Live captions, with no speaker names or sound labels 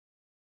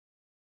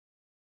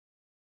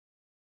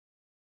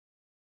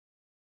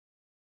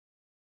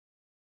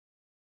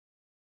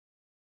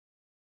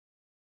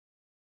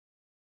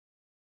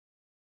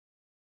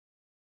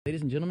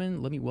Ladies and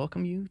gentlemen, let me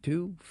welcome you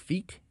to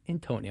Feet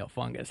and Toenail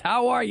Fungus.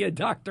 How are you,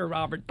 Dr.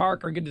 Robert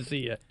Parker? Good to see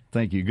you.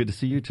 Thank you. Good to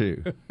see you,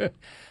 too.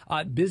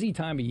 Busy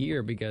time of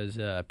year because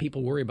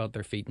people worry about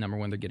their feet, number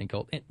one, they're getting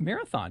cold. And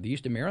marathon, the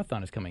Houston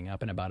Marathon is coming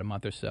up in about a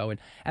month or so.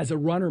 And as a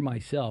runner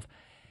myself,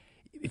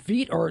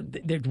 feet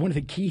they're one of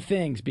the key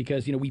things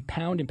because, you know, we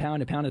pound and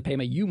pound and pound the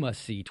pavement. You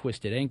must see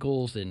twisted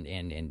ankles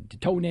and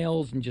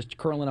toenails and just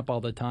curling up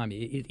all the time.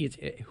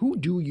 Who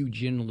do you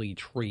generally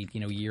treat,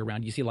 year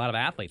round? You see a lot of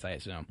athletes, I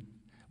assume.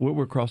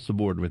 We're across the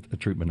board with the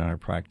treatment in our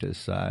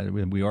practice.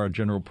 We are a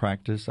general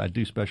practice. I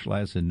do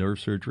specialize in nerve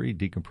surgery,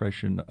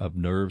 decompression of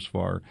nerves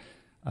for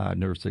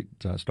nerves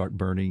that start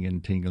burning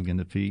and tingling in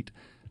the feet.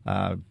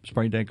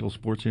 Sprained ankles,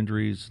 sports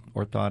injuries,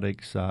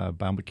 orthotics,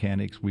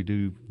 biomechanics. We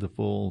do the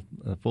full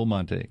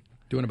Monte.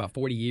 Doing about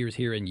 40 years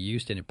here in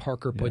Houston at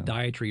Parker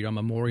Podiatrist on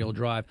Memorial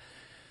Drive.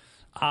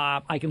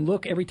 I can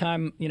look every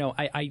time,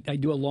 I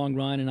do a long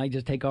run and I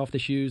just take off the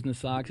shoes and the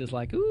socks. It's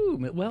like, ooh,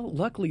 well,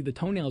 luckily the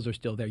toenails are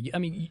still there. I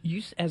mean,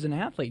 you as an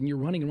athlete and you're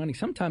running and running,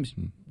 sometimes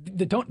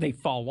they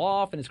fall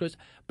off and it's gross.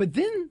 But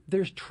then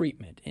there's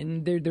treatment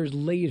and there's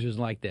lasers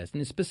like this.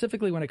 And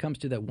specifically when it comes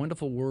to that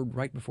wonderful word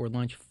right before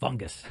lunch,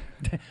 fungus.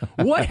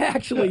 What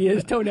actually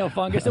is toenail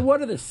fungus and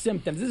what are the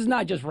symptoms? This is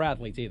not just for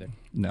athletes either.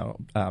 No,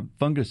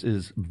 fungus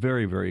is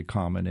very, very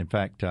common. In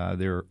fact,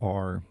 there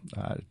are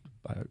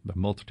a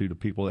multitude of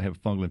people that have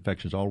fungal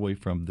infections all the way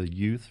from the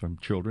youth, from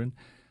children,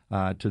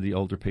 to the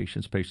older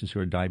patients who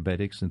are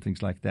diabetics and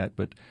things like that.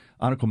 But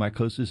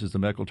onychomycosis is the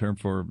medical term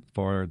for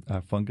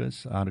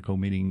fungus, onycho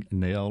meaning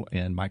nail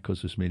and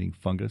mycosis meaning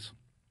fungus.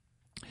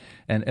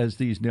 And as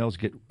these nails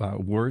get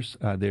worse,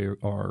 they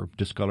are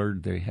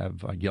discolored. They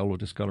have yellow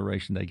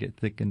discoloration. They get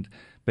thickened.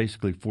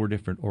 Basically, 4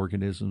 different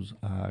organisms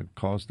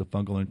cause the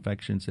fungal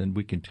infections, and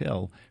we can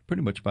tell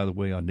pretty much by the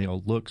way a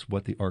nail looks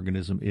what the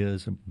organism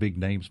is, and big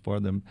names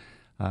for them.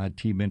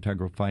 T.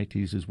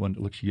 mentagrophytes is one that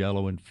looks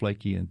yellow and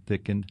flaky and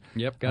thickened.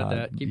 Yep, got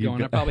that. Keep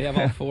going. I probably have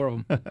all 4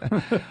 of them.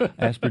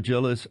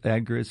 Aspergillus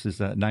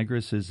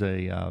nigris is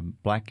a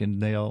blackened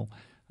nail.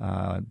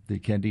 The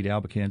Candida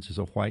albicans is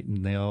a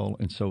whitened nail.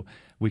 And so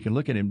we can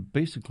look at it and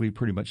basically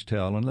pretty much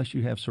tell, unless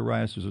you have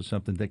psoriasis or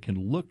something that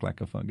can look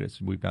like a fungus,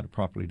 we've got to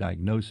properly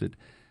diagnose it.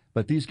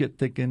 But these get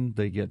thickened.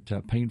 They get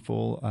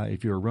painful.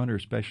 If you're a runner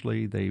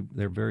especially,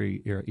 they're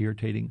very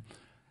irritating.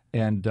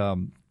 And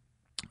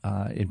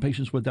in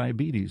patients with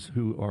diabetes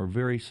who are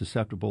very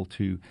susceptible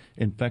to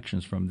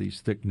infections from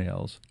these thick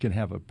nails can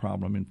have a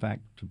problem. In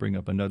fact, to bring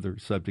up another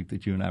subject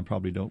that you and I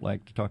probably don't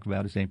like to talk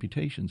about is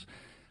amputations.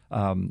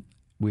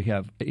 We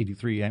have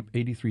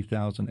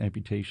 83,000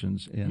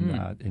 amputations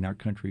in our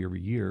country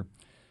every year.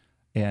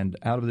 And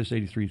out of this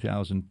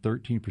 83,000,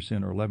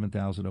 13% or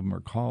 11,000 of them are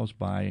caused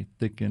by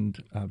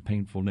thickened,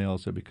 painful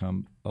nails that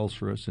become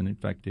ulcerous and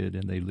infected,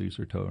 and they lose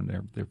their toe and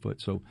their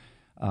foot. So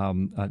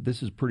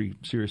this is a pretty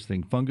serious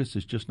thing. Fungus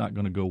is just not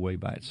going to go away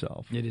by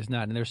itself. It is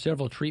not. And there's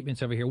several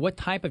treatments over here. What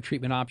type of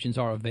treatment options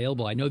are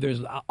available? I know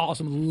there's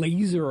awesome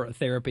laser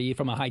therapy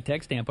from a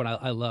high-tech standpoint.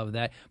 I love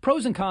that.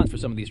 Pros and cons for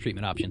some of these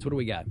treatment options. What do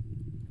we got?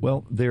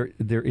 Well, there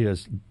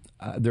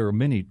are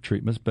many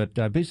treatments, but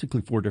basically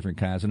 4 different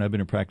kinds. And I've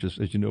been in practice,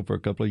 as you know, for a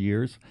couple of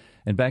years.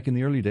 And back in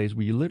the early days,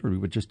 we literally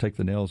would just take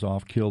the nails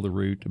off, kill the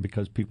root,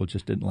 because people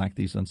just didn't like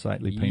these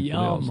unsightly, painful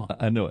nails.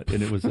 I know it.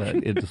 And it was, I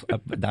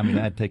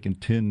had taken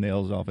 10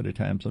 nails off at a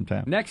time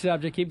sometimes. Next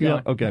subject, keep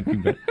going. Yeah, okay,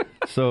 keep going.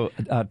 So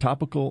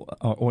topical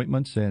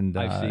ointments and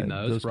I've seen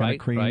those kind of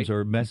creams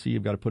are messy.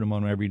 You've got to put them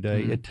on every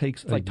day. Mm-hmm. It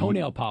takes like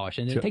toenail polish,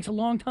 and it takes a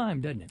long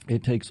time, doesn't it?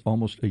 It takes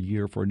almost a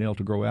year for a nail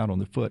to grow out on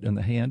the foot, and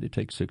the hand it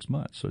takes 6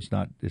 months. So it's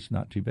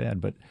not too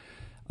bad. But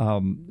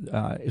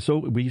so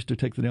we used to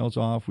take the nails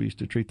off. We used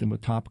to treat them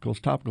with topicals.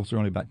 Topicals are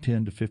only about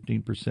 10 to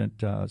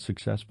 15%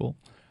 successful.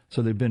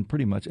 So they've been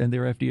pretty much, and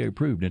they're FDA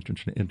approved.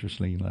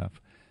 Interestingly enough.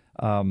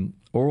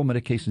 Oral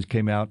medications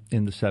came out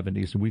in the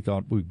 70s, and we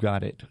thought we've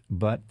got it.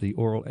 But the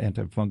oral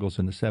antifungals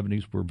in the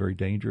 70s were very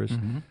dangerous.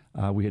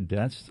 Mm-hmm. We had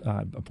deaths.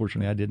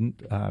 Unfortunately, I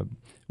didn't.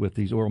 With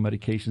these oral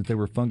medications, they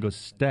were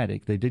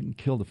fungostatic. They didn't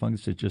kill the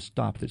fungus. It just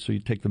stopped it. So you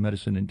take the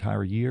medicine an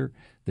entire year,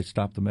 they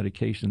stopped the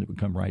medication, it would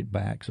come right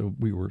back. So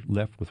we were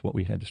left with what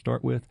we had to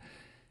start with.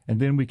 And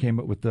then we came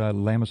up with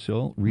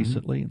Lamisil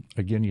recently. Mm-hmm.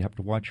 Again, you have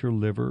to watch your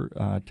liver,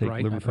 take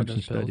liver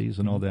function studies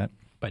and all that.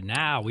 But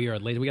now we are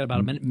laser. We got about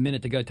a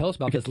minute to go. Tell us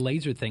about this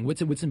laser thing.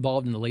 What's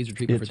involved in the laser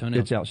treatment for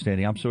toenails? It's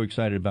outstanding. I'm so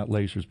excited about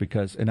lasers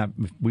because,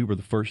 we were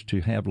the first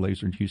to have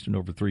laser in Houston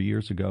over 3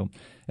 years ago.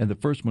 And the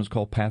first one was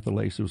called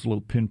Patholaser. It was a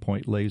little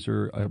pinpoint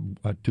laser,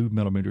 a 2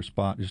 millimeter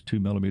spot. Just 2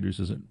 millimeters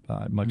isn't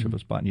much of a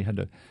spot, and you had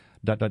to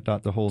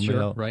dot the whole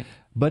nail. Right.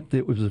 But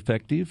it was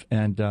effective,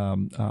 and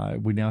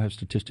we now have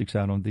statistics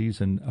out on these.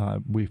 And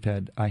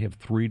I have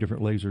 3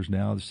 different lasers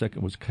now. The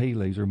second was K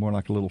laser, more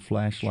like a little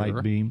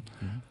flashlight beam.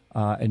 Mm-hmm.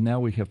 And now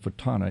we have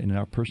Fotona. And in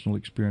our personal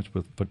experience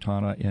with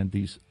Fotona, and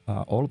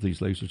all of these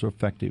lasers are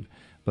effective.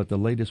 But the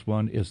latest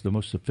one is the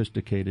most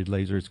sophisticated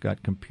laser. It's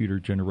got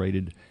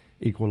computer-generated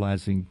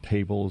equalizing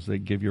tables that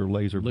give your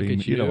laser Look beam,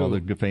 at you. all the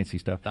good fancy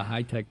stuff. The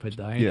high-tech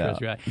podiatrist, Yeah.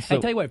 right? So- I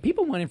tell you what, if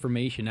people want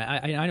information,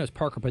 I know it's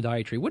Parker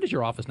Podiatry. What is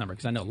your office number?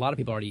 Because I know a lot of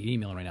people are already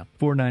emailing right now.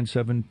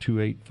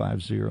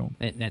 497-2850.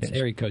 And that's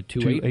area code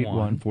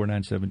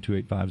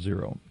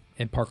 281-497-2850.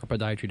 And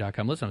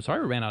parkerpodiatry.com. Listen, I'm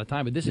sorry we ran out of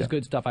time, but this is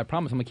good stuff. I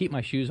promise I'm going to keep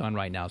my shoes on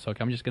right now. So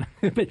I'm just going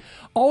to... But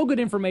all good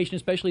information,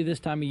 especially this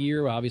time of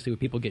year, obviously with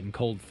people getting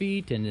cold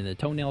feet and the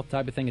toenail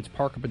type of thing. It's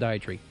Parker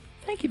Podiatry.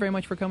 Thank you very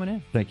much for coming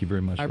in. Thank you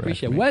very much. I for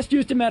appreciate it. asking me. West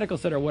Houston Medical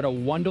Center, what a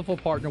wonderful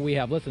partner we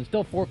have. Listen,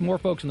 still more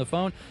folks on the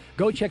phone.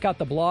 Go check out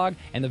the blog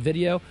and the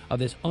video of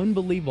this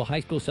unbelievable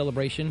high school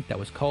celebration that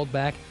was called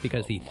back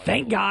because he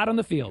thanked God on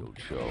the field.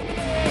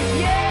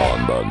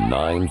 On the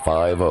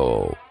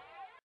 950.